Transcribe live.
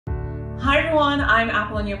Hi everyone, I'm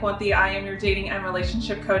Apollonia Ponti. I am your dating and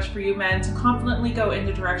relationship coach for you men to confidently go in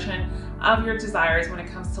the direction of your desires when it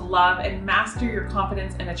comes to love and master your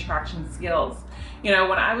confidence and attraction skills. You know,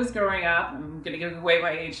 when I was growing up, I'm gonna give away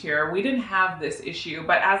my age here, we didn't have this issue,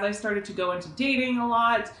 but as I started to go into dating a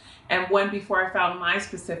lot, and before I found my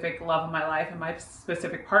specific love of my life and my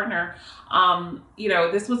specific partner, you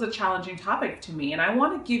know, this was a challenging topic to me. And I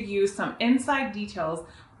want to give you some inside details,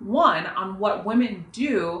 one, on what women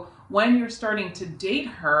do when you're starting to date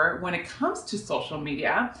her when it comes to social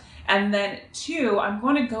media. And then two, I'm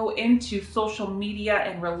going to go into social media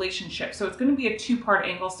and relationships. So it's going to be a two-part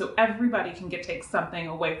angle so everybody can take something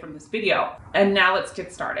away from this video. And now let's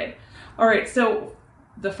get started. All right, so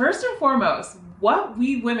the first and foremost, what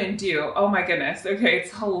we women do, oh my goodness, okay,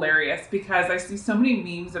 it's hilarious because I see so many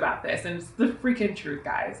memes about this and it's the freaking truth,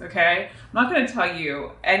 guys, okay? I'm not gonna tell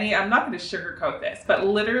you I'm not gonna sugarcoat this, but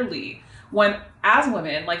literally, as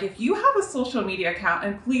women, like if you have a social media account,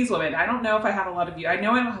 and please women, I don't know if I have a lot of you, I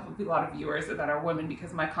know I don't have a lot of viewers that are women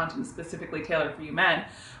because my content is specifically tailored for you men,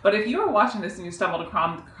 but if you are watching this and you stumbled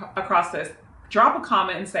across this, drop a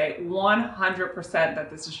comment and say 100% that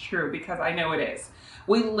this is true because I know it is.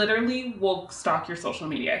 We literally will stalk your social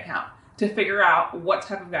media account to figure out what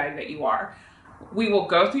type of guy that you are. We will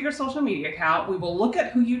go through your social media account. We will look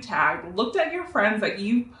at who you tagged, looked at your friends that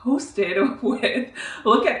you posted with,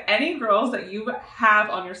 look at any girls that you have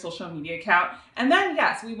on your social media account. And then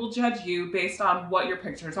yes, we will judge you based on what your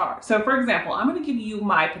pictures are. So for example, I'm going to give you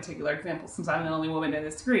my particular example since I'm the only woman in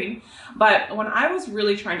this screen. But when I was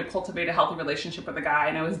really trying to cultivate a healthy relationship with a guy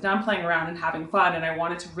and I was done playing around and having fun and I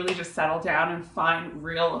wanted to really just settle down and find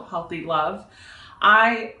real healthy love,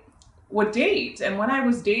 I would date. And when I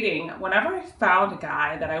was dating, whenever I found a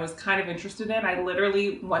guy that I was kind of interested in, I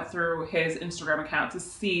literally went through his Instagram account to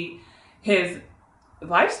see his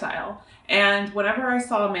lifestyle. And whenever I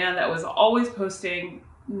saw a man that was always posting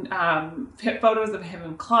photos of him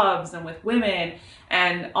in clubs and with women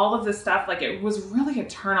and all of this stuff, like it was really a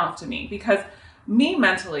turnoff to me because me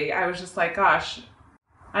mentally, I was just like, gosh,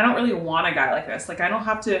 I don't really want a guy like this. Like I don't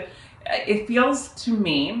have to, it feels to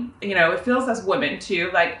me, you know, it feels as women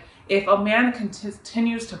too, like if a man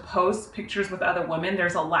continues to post pictures with other women,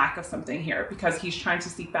 there's a lack of something here because he's trying to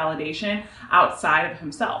seek validation outside of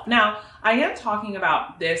himself. Now, I am talking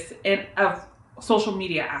about this in a social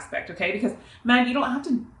media aspect, okay? Because man, you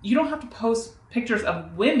don't have to post pictures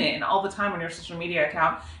of women all the time on your social media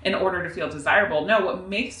account in order to feel desirable. No, what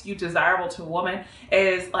makes you desirable to a woman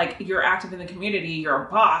is like you're active in the community, you're a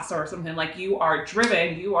boss or something, like you are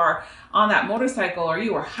driven, you are on that motorcycle or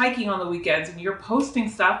you are hiking on the weekends and you're posting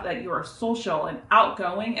stuff that you are social and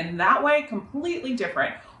outgoing and that way completely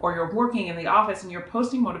different. Or you're working in the office and you're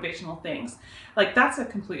posting motivational things. Like that's a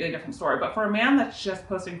completely different story. But for a man that's just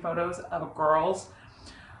posting photos of girls,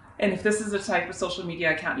 and if this is the type of social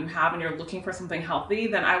media account you have and you're looking for something healthy,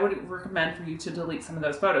 then I would recommend for you to delete some of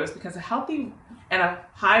those photos because a healthy and a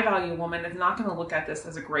high value woman is not going to look at this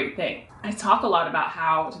as a great thing. I talk a lot about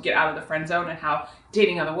how to get out of the friend zone and how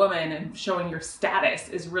dating other women and showing your status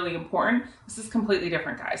is really important. This is completely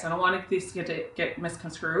different, guys. I don't want this to get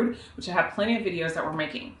misconstrued, which I have plenty of videos that we're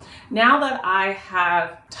making. Now that I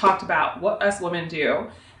have talked about what us women do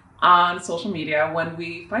on social media when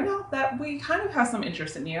we find out that we kind of have some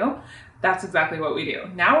interest in you, that's exactly what we do.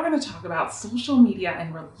 Now we're going to talk about social media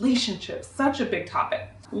and relationships, such a big topic.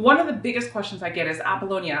 One of the biggest questions I get is,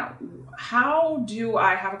 Apollonia, how do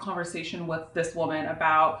I have a conversation with this woman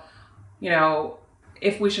about, you know,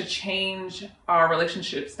 if we should change our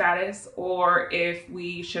relationship status or if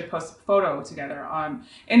we should post a photo together on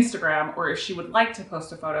Instagram, or if she would like to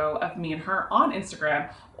post a photo of me and her on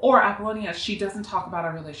Instagram, or Apollonia, she doesn't talk about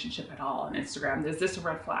our relationship at all on Instagram. Is this a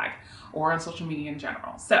red flag, or on social media in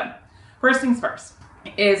general? So first things first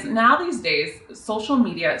is now these days, social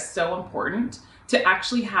media is so important to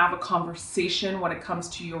actually have a conversation when it comes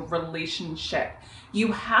to your relationship.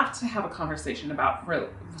 You have to have a conversation about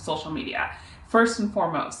social media. First and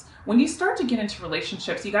foremost, when you start to get into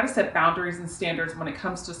relationships, you got to set boundaries and standards when it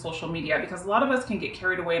comes to social media because a lot of us can get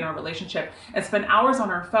carried away in our relationship and spend hours on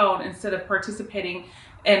our phone instead of participating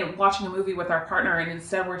and watching a movie with our partner, and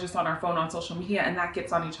instead we're just on our phone on social media and that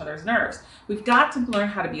gets on each other's nerves. We've got to learn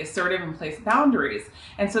how to be assertive and place boundaries.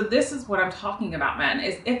 And so this is what I'm talking about, men,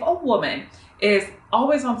 is if a woman is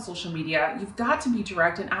always on social media, you've got to be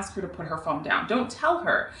direct and ask her to put her phone down. Don't tell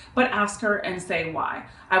her, but ask her and say why.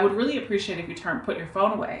 I would really appreciate if you put your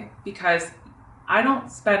phone away because I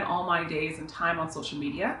don't spend all my days and time on social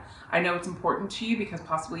media. I know it's important to you because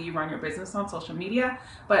possibly you run your business on social media,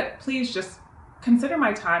 but please just consider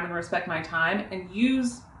my time and respect my time and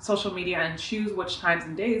use social media and choose which times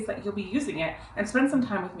and days that you'll be using it, and spend some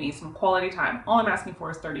time with me, some quality time. All I'm asking for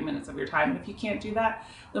is 30 minutes of your time. And if you can't do that,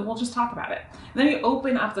 then we'll just talk about it. And then you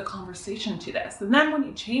open up the conversation to this. And then when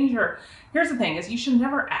you change here's the thing is you should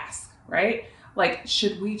never ask, right? Like,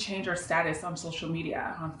 should we change our status on social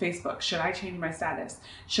media, on Facebook? Should I change my status?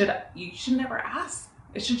 You should never ask.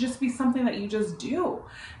 It should just be something that you just do.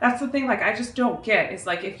 That's the thing, like, I just don't get. It's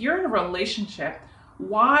like, if you're in a relationship,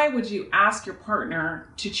 why would you ask your partner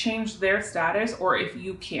to change their status, or if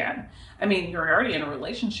you can? I mean, you're already in a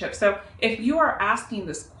relationship. So if you are asking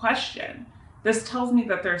this question, this tells me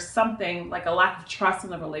that there's something like a lack of trust in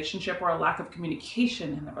the relationship or a lack of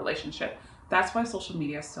communication in the relationship. That's why social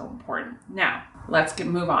media is so important. Now, let's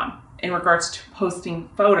move on in regards to posting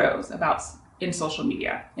photos in social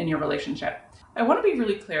media in your relationship. I want to be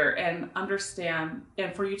really clear and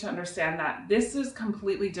for you to understand that this is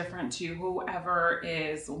completely different to whoever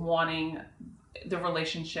is wanting the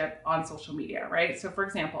relationship on social media, right? So for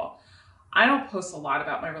example, I don't post a lot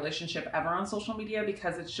about my relationship ever on social media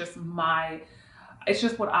because it's just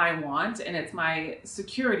what I want, and it's my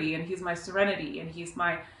security, and he's my serenity, and he's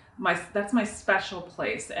that's my special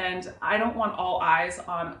place. And I don't want all eyes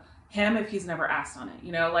on him if he's never asked on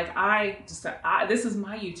it. Like this is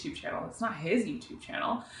my YouTube channel. It's not his YouTube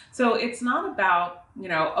channel. So it's not about,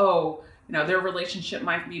 their relationship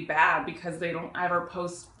might be bad because they don't ever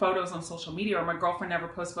post photos on social media, or my girlfriend never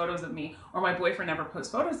posts photos of me, or my boyfriend never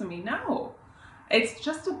posts photos of me. No, it's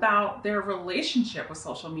just about their relationship with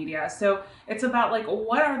social media. So it's about, like,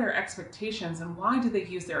 what are their expectations and why do they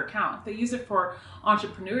use their account? If they use it for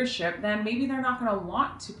entrepreneurship, then maybe they're not going to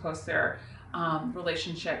want to post their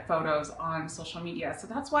relationship photos on social media. So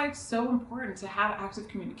that's why it's so important to have active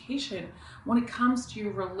communication when it comes to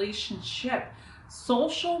your relationship.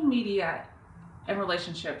 Social media and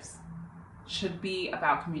relationships should be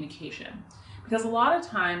about communication, because a lot of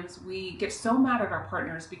times we get so mad at our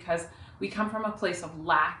partners because we come from a place of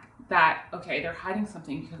lack that, okay, they're hiding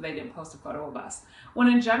something because they didn't post a photo of us, when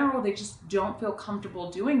in general they just don't feel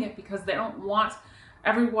comfortable doing it because they don't want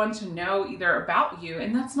everyone to know either about you.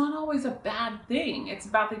 And that's not always a bad thing. It's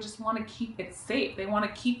about, they just want to keep it safe. They want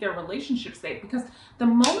to keep their relationship safe, because the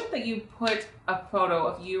moment that you put a photo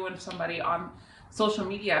of you and somebody on social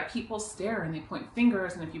media, people stare and they point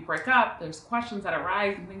fingers, and if you break up, there's questions that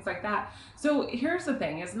arise and things like that. So here's the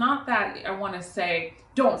thing, it's not that I want to say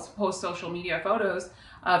don't post social media photos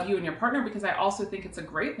of you and your partner, because I also think it's a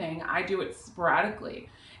great thing. I do it sporadically.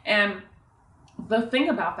 And the thing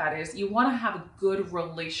about that is you want to have a good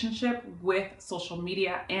relationship with social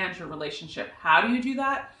media and your relationship. How do you do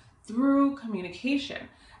that? Through communication.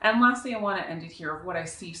 And lastly, I want to end it here. What I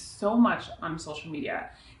see so much on social media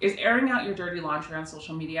is airing out your dirty laundry on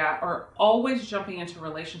social media, or always jumping into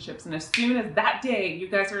relationships. And as soon as that day you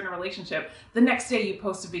guys are in a relationship, the next day you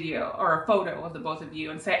post a video or a photo of the both of you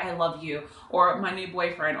and say, I love you, or my new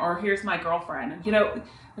boyfriend, or here's my girlfriend. And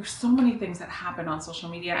there's so many things that happen on social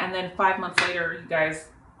media. And then 5 months later, you guys,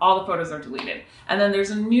 all the photos are deleted. And then there's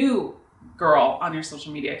a new girl on your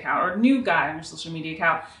social media account, or a new guy on your social media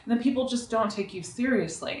account, and then people just don't take you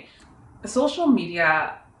seriously. Social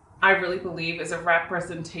media, I really believe, is a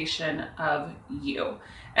representation of you.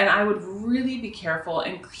 And I would really be careful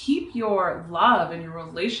and keep your love and your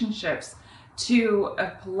relationships to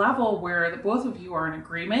a level where the both of you are in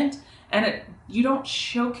agreement, and you don't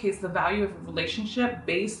showcase the value of a relationship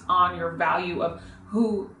based on your value of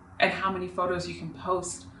who and how many photos you can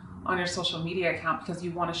post on your social media account, because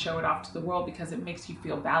you want to show it off to the world because it makes you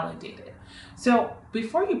feel validated. So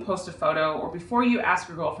before you post a photo, or before you ask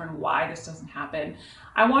your girlfriend why this doesn't happen,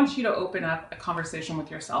 I want you to open up a conversation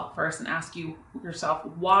with yourself first and ask yourself,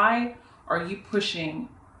 why are you pushing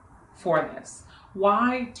for this?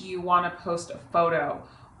 Why do you want to post a photo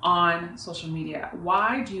on social media?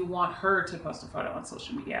 Why do you want her to post a photo on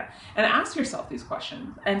social media? And ask yourself these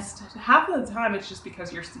questions. And half of the time, it's just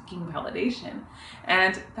because you're seeking validation.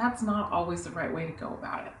 And that's not always the right way to go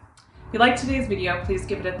about it. If you liked today's video, please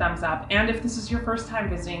give it a thumbs up. And if this is your first time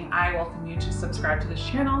visiting, I welcome you to subscribe to this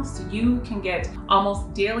channel so you can get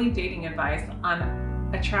almost daily dating advice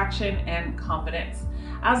on attraction and confidence.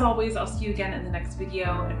 As always, I'll see you again in the next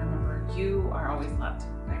video. And remember, you are always loved.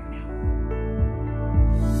 Bye for now.